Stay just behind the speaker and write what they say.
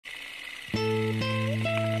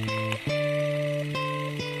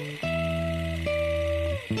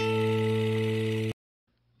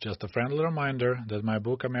Just a friendly reminder that my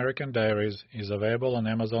book American Diaries is available on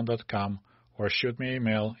Amazon.com, or shoot me an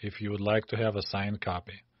email if you would like to have a signed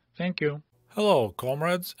copy. Thank you. Hello,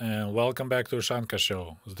 comrades, and welcome back to Ushanka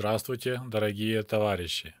Show. Здравствуйте, дорогие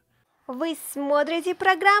товарищи. Вы смотрите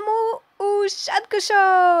программу Ushanka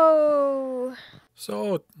Show.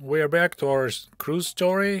 So, we are back to our cruise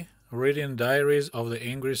story, reading diaries of the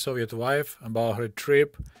angry Soviet wife about her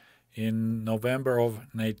trip in November of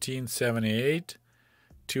 1978,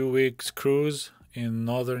 2 weeks cruise in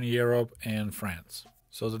Northern Europe and France.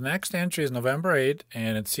 So the next entry is November 8,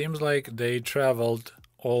 and it seems like they traveled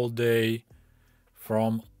all day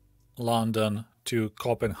from London to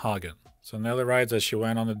Copenhagen. So Nelly writes that she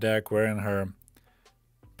went on the deck wearing her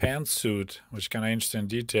pantsuit, which is kind of interesting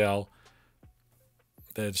detail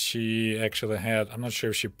that she actually had. I'm not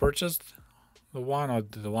sure if she purchased the one or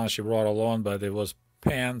the one she brought along, but it was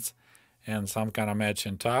pants and some kind of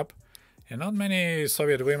matching top. And not many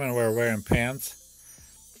Soviet women were wearing pants.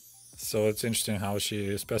 So it's interesting how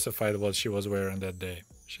she specified what she was wearing that day.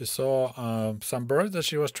 She saw some birds that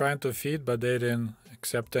she was trying to feed, but they didn't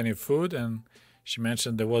accept any food. And she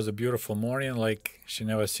mentioned there was a beautiful morning like she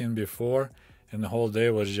never seen before. And the whole day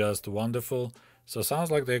was just wonderful. So it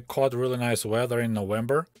sounds like they caught really nice weather in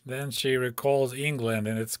November. Then she recalls England,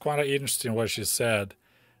 and it's quite interesting what she said.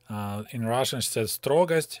 In Russian she said,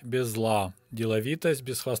 «Строгость без зла, деловитость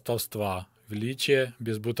без хвастовства, величие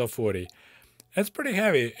без бутафорий». It's pretty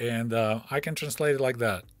heavy, and I can translate it like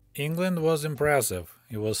that. England was impressive.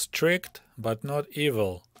 It was strict, but not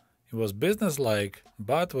evil. It was businesslike,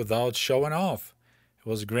 but without showing off. It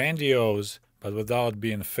was grandiose, but without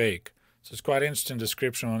being fake. So it's quite an interesting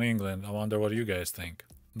description on England. I wonder what you guys think.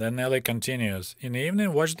 Then Nelly continues. In the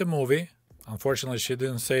evening, watch the movie. Unfortunately, she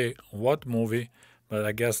didn't say what movie, but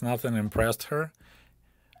I guess nothing impressed her.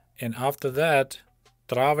 And after that,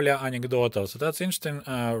 travля анекдотов. So that's interesting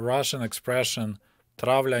Russian expression,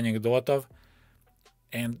 travля анекдотов.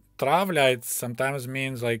 And travля, it sometimes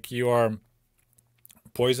means like you are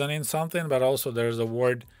poisoning something, but also there's a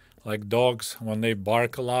word like dogs when they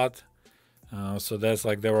bark a lot. So that's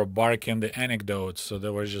like they were barking the anecdotes. So they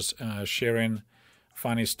were just sharing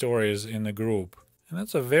funny stories in the group. And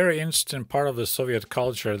that's a very interesting part of the Soviet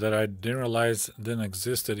culture that I didn't realize didn't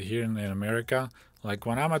existed here in America. Like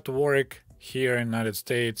when I'm at work here in the United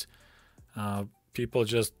States, people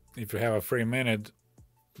just, if you have a free minute,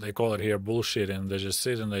 they call it here bullshit, and they just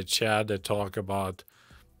sit and they chat, they talk about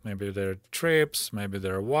maybe their trips, maybe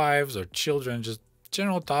their wives or children, just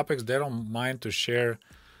general topics they don't mind to share,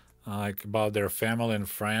 like about their family and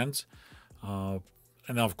friends.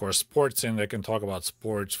 And of course, sports, and they can talk about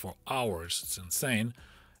sports for hours. It's insane.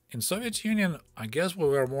 In Soviet Union, I guess we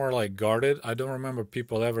were more like guarded. I don't remember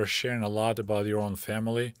people ever sharing a lot about your own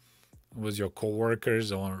family with your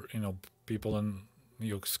coworkers or, people in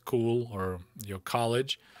your school or your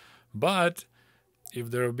college. But if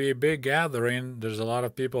there will be a big gathering, there's a lot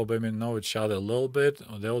of people maybe know each other a little bit.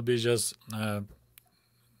 Or they'll be just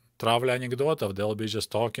travля анекдотов. They'll be just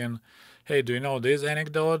talking. Hey, do you know this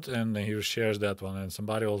anecdote? And he shares that one. And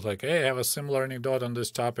somebody was like, hey, I have a similar anecdote on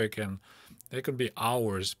this topic. And they could be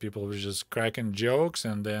hours. People were just cracking jokes.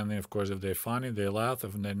 And then, of course, if they're funny, they laugh.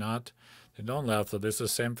 If they're not, they don't laugh. So this is the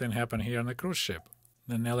same thing happened here on the cruise ship.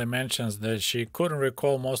 Then Nelly mentions that she couldn't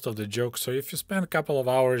recall most of the jokes. So if you spend a couple of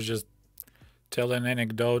hours just telling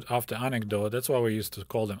anecdote after anecdote, that's why we used to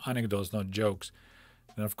call them anecdotes, not jokes.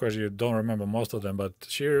 And of course, you don't remember most of them, but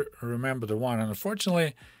she remembered the one. And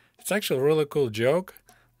unfortunately, it's actually a really cool joke,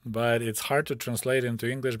 but it's hard to translate into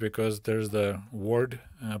English because there's the word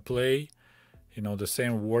play. The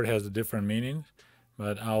same word has a different meaning,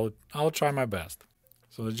 but I'll try my best.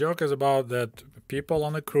 So the joke is about that people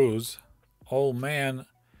on the cruise, all men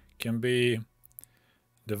can be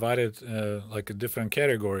divided like a different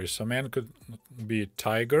categories. So men could be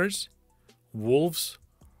tigers, wolves,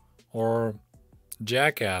 or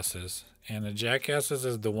jackasses. And the jackasses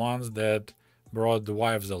is the ones that brought the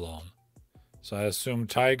wives along. So I assume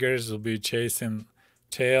tigers will be chasing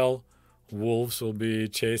tail, wolves will be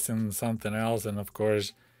chasing something else, and of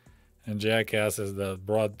course, and jackasses that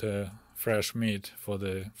brought the fresh meat for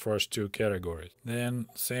the first two categories. Then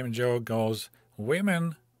same joke goes,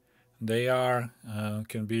 women, they are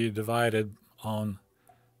can be divided on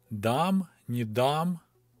dam, не dam,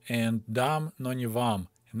 and dam, но не вам.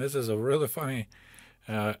 And this is a really funny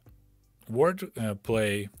word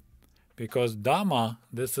play, because dama,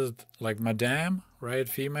 this is like madame, right,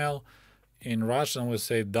 female. In Russian we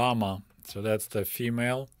say dama, so that's the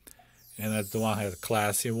female, and that's the one who has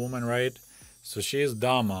classy woman, right? So she is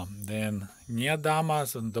dama. Then не dama,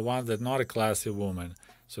 so the one that's not a classy woman.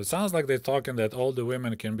 So it sounds like they're talking that all the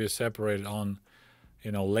women can be separated on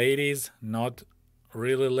ladies, not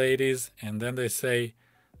really ladies. And then they say,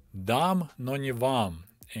 dam no nie vam.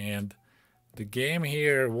 And the game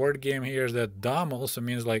here, word game here, is that dam also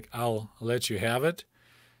means like I'll let you have it.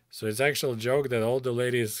 So it's actually a joke that all the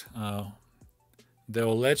ladies, they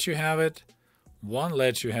will let you have it, won't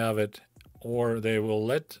let you have it, or they will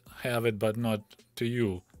let have it but not to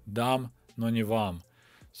you. Dam no nie vam.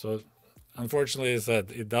 So unfortunately, it's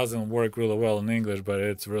that it doesn't work really well in English, but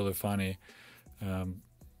it's really funny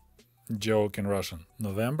joke in Russian.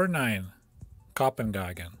 November 9,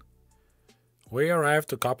 Copenhagen. We arrived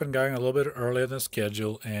to Copenhagen a little bit earlier than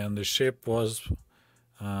scheduled, and the ship was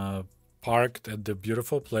parked at the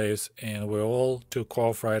beautiful place, and we all took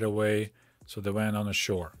off right away, so they went on the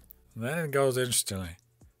shore. Then it goes interestingly.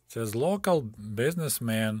 It says local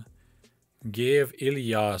businessman gave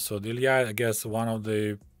Ilya, so Ilya, I guess, one of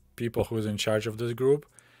the people who's in charge of this group.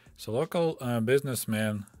 So local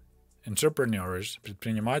businessmen, entrepreneurs,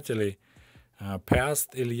 предприниматели, passed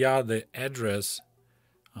Ilya the address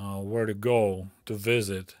where to go to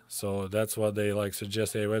visit. So that's what they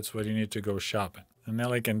suggest. Hey, that's where you need to go shopping. And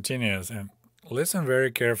Nelly continues, and listen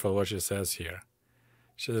very carefully what she says here.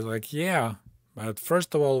 She's like, yeah, but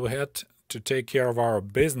first of all, we had to take care of our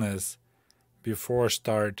business before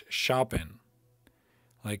start shopping.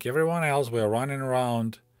 Like everyone else, we are running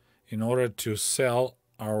around in order to sell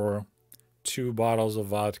our 2 bottles of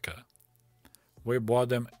vodka. We bought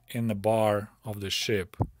them in the bar of the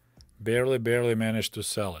ship. Barely managed to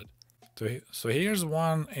sell it. So here's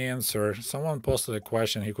one answer. Someone posted a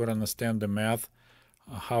question. He couldn't understand the math.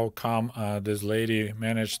 How come this lady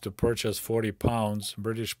managed to purchase 40 pounds,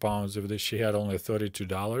 British pounds, if she had only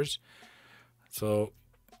 $32? So,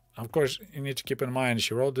 of course, you need to keep in mind,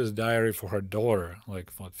 she wrote this diary for her daughter,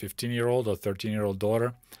 15-year-old or 13-year-old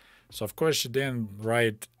daughter. So, of course, she didn't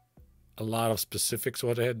write a lot of specifics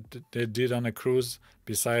what they did on the cruise,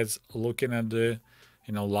 besides looking at the,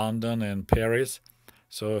 London and Paris.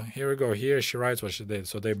 So here we go. Here she writes what she did.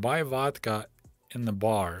 So they buy vodka in the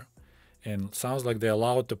bar, and sounds like they're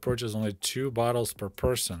allowed to purchase only 2 bottles per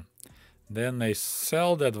person. Then they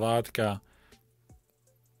sell that vodka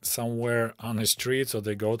somewhere on the street, so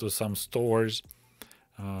they go to some stores,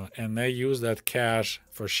 and they use that cash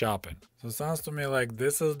for shopping. So it sounds to me like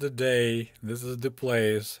this is the day, this is the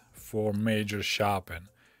place for major shopping.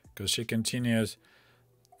 Because she continues,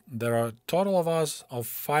 there are a total of us of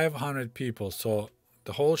 500 people. So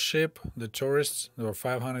the whole ship, the tourists, there were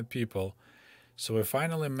 500 people. So we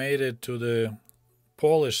finally made it to the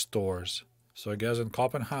Polish stores. So I guess in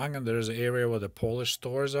Copenhagen there's an area where the Polish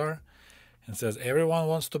stores are. And it says everyone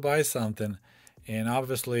wants to buy something. And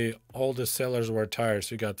obviously all the sellers were tired.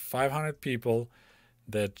 So you got 500 people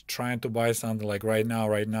that trying to buy something like right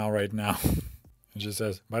now. And she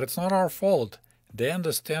says, but it's not our fault. They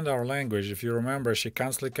understand our language. If you remember, she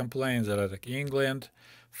constantly complains that at England,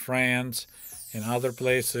 France, and other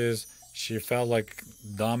places, she felt like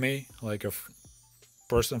dummy, like a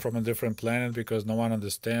person from a different planet, because no one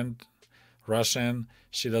understands Russian.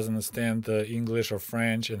 She doesn't understand English or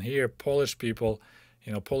French. And here, Polish people,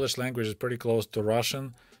 Polish language is pretty close to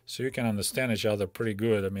Russian, so you can understand each other pretty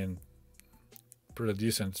good. I mean, pretty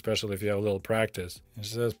decent, especially if you have a little practice. And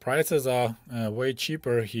she says prices are way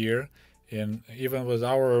cheaper here, and even with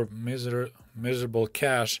our miserable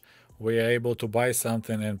cash, we are able to buy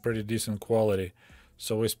something in pretty decent quality.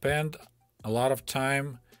 So we spent a lot of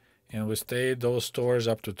time, and we stayed those stores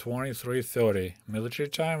up to 23:30 military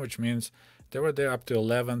time, which means they were there up to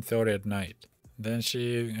 11:30 at night. Then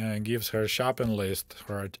she gives her shopping list,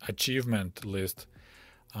 her achievement list.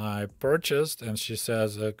 I purchased, and she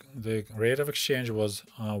says the rate of exchange was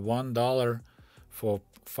 $1 for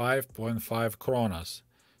 5.5 kronas.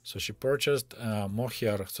 So she purchased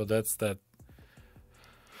mohair, so that's that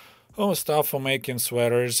stuff for making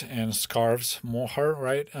sweaters and scarves, mohair,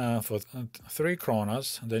 right, for 3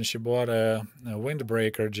 kronas. Then she bought a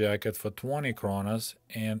windbreaker jacket for 20 kronas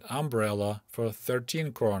and umbrella for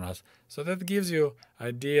 13 kronas. So that gives you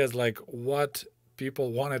ideas like what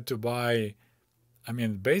people wanted to buy. I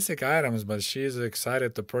mean, basic items, but she's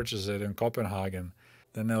excited to purchase it in Copenhagen.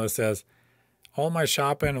 Then Nelly says, all my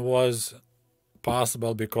shopping was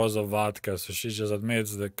possible because of vodka. So she just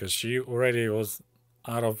admits that because she already was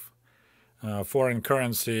out of foreign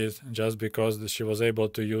currencies, just because she was able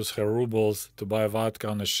to use her rubles to buy vodka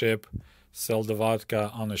on the ship, sell the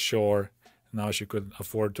vodka on the shore. Now she could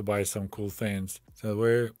afford to buy some cool things. So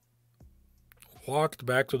we walked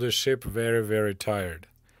back to the ship very, very tired.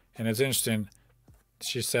 And it's interesting,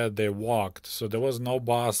 she said they walked, so there was no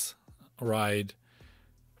bus ride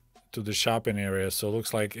to the shopping area. So it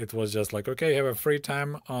looks like it was just like, okay, have a free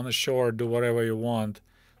time on the shore, do whatever you want.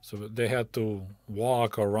 So they had to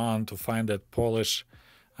walk or run to find that Polish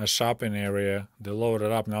shopping area. They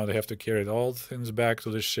loaded up. Now they have to carry all things back to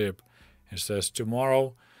the ship. It says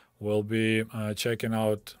tomorrow we'll be checking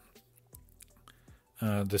out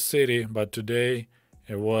the city, but today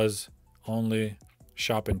it was only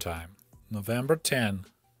shopping time. November 10.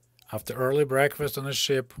 After early breakfast on the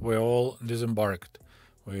ship, we all disembarked.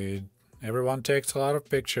 Everyone takes a lot of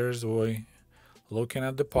pictures. We looking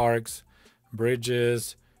at the parks,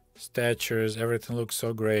 bridges, statues. Everything looks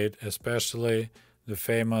so great, especially the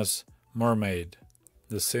famous mermaid,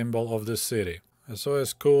 the symbol of the city. It's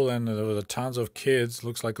always cool, and there were tons of kids,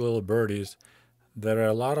 looks like little birdies. There are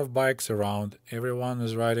a lot of bikes around. Everyone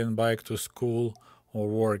is riding bike to school or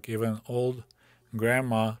work, even old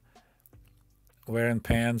grandma wearing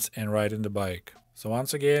pants and riding the bike. So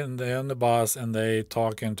once again, they're on the bus and they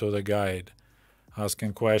talking to the guide,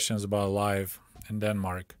 asking questions about life in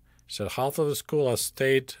Denmark. She said half of the school are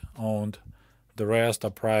state-owned, the rest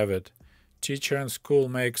are private. Teacher in school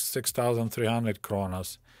makes 6,300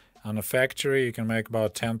 kronas. On a factory, you can make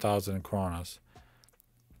about 10,000 kronas.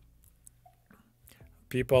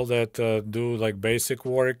 People that do like basic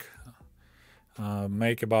work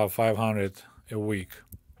make about 500 a week.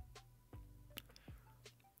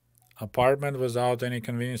 Apartment without any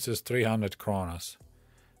conveniences, 300 kronas.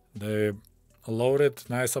 The loaded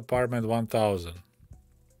nice apartment, 1,000.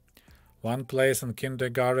 One place in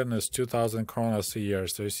kindergarten is 2,000 kronas a year.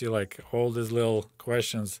 So you see, like, all these little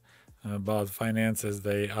questions about finances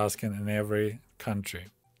they asking in every country.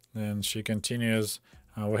 Then she continues,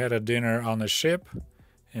 we had a dinner on the ship,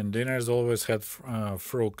 and dinners always had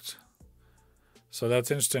fruit. So that's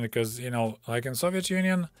interesting because, you know, like in Soviet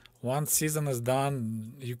Union, once season is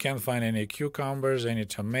done, you can't find any cucumbers, any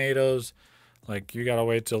tomatoes. Like, you gotta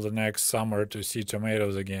wait till the next summer to see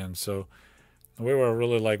tomatoes again. So we were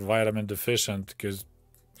really like vitamin deficient because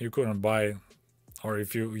you couldn't buy, or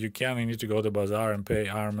if you can, you need to go to bazaar and pay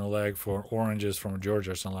arm and leg for oranges from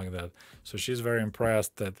Georgia or something like that. So she's very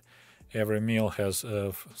impressed that every meal has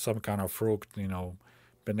some kind of fruit, you know,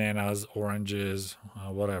 bananas, oranges,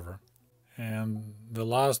 whatever. And the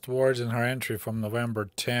last words in her entry from November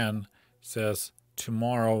 10 says,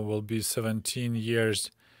 tomorrow will be 17 years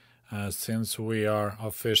since we are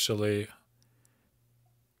officially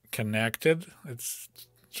connected. It's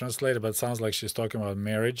translated, but it sounds like she's talking about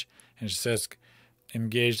marriage. And she says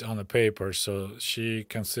engaged on the paper. So she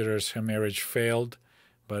considers her marriage failed,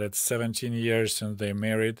 but it's 17 years since they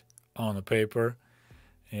married on the paper.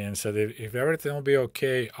 And said, if everything will be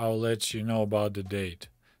okay, I'll let you know about the date.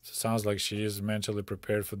 So it sounds like she is mentally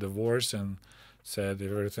prepared for divorce and said, if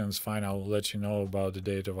everything's fine, I'll let you know about the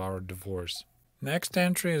date of our divorce. Next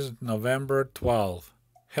entry is November 12,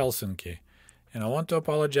 Helsinki. And I want to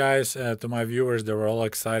apologize to my viewers. They were all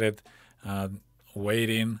excited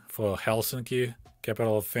waiting for Helsinki,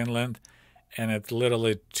 capital of Finland. And it's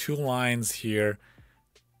literally 2 lines here.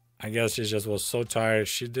 I guess she just was so tired.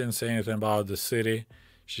 She didn't say anything about the city.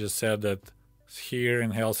 She just said that here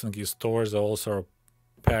in Helsinki, stores are also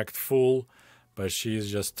packed full, but she's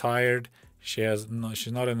just tired. She's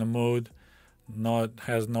not in the mood,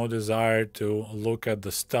 has no desire to look at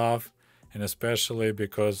the stuff, and especially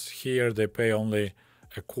because here they pay only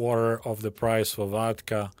a quarter of the price for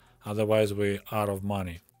vodka, otherwise we out of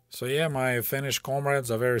money. So yeah, my Finnish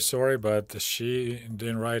comrades are very sorry, but she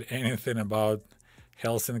didn't write anything about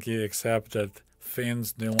Helsinki except that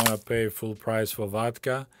Finns didn't want to pay full price for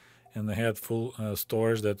vodka, and they had full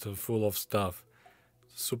stores that are full of stuff.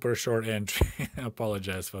 Super short entry. I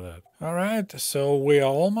apologize for that. All right, so we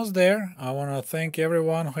are almost there. I want to thank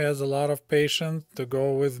everyone who has a lot of patience to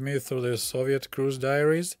go with me through the Soviet cruise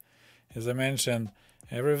diaries. As I mentioned,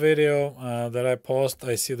 every video that I post,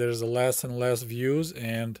 I see there's less and less views,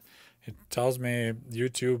 and it tells me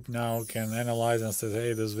YouTube now can analyze and says,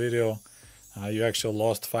 hey, this video, you actually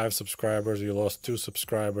lost 5 subscribers, you lost 2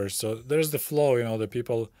 subscribers. So there's the flow, you know, the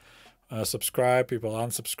people subscribe, people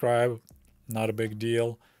unsubscribe. Not a big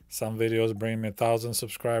deal. Some videos bring me 1,000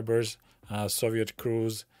 subscribers. Soviet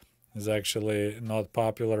cruise is actually not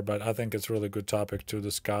popular, but I think it's a really good topic to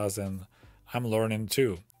discuss, and I'm learning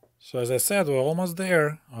too. So as I said, we're almost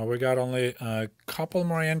there. We got only a couple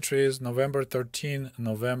more entries, November 13,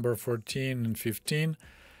 November 14, and 15.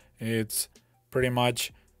 It's pretty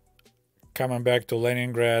much coming back to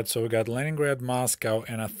Leningrad. So we got Leningrad, Moscow,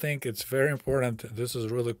 and I think it's very important. This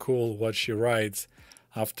is really cool what she writes.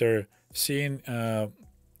 After seeing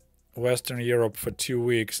Western Europe for 2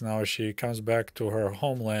 weeks, now she comes back to her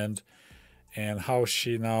homeland, and how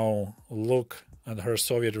she now look at her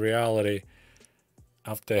Soviet reality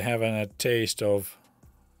after having a taste of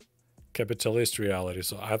capitalist reality.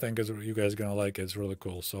 So I think you guys are gonna like it. It's really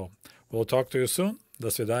cool. So we'll talk to you soon. До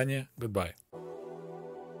свидания. Goodbye.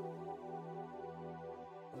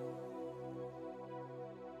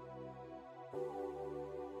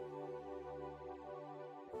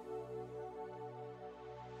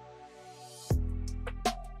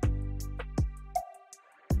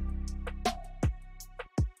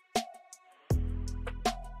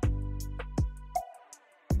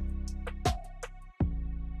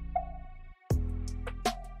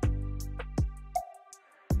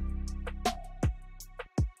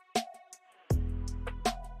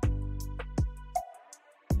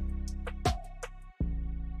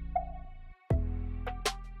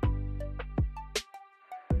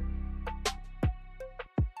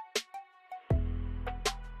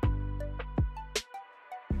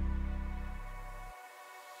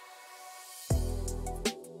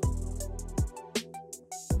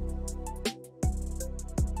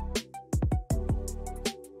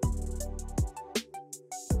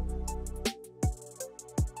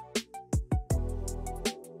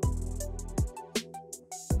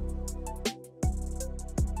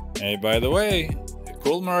 Hey, by the way,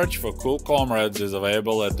 cool merch for cool comrades is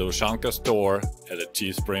available at the Ushanka store at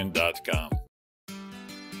teespring.com.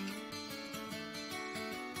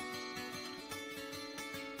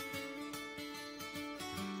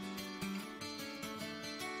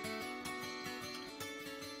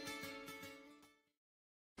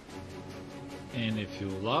 And if you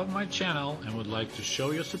love my channel and would like to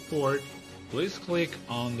show your support, please click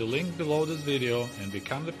on the link below this video and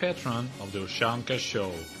become the patron of the Ushanka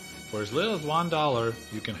Show. For as little as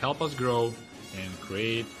 $1, you can help us grow and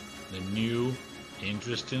create the new,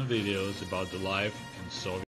 interesting videos about the life in Soviet